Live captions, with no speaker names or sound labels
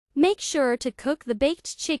Make sure to cook the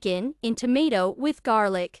baked chicken in tomato with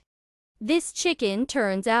garlic. This chicken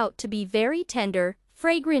turns out to be very tender,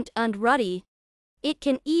 fragrant and ruddy. It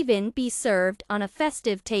can even be served on a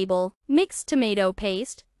festive table. Mix tomato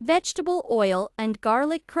paste, vegetable oil and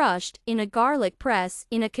garlic crushed in a garlic press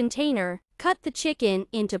in a container. Cut the chicken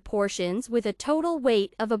into portions with a total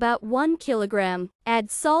weight of about 1 kilogram.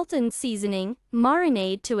 Add salt and seasoning,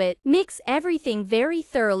 marinade to it. Mix everything very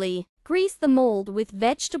thoroughly. Grease the mold with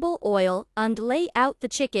vegetable oil and lay out the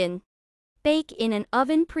chicken. Bake in an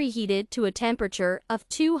oven preheated to a temperature of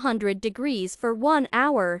 200 degrees for 1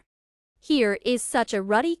 hour. Here is such a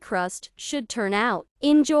ruddy crust should turn out.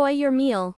 Enjoy your meal.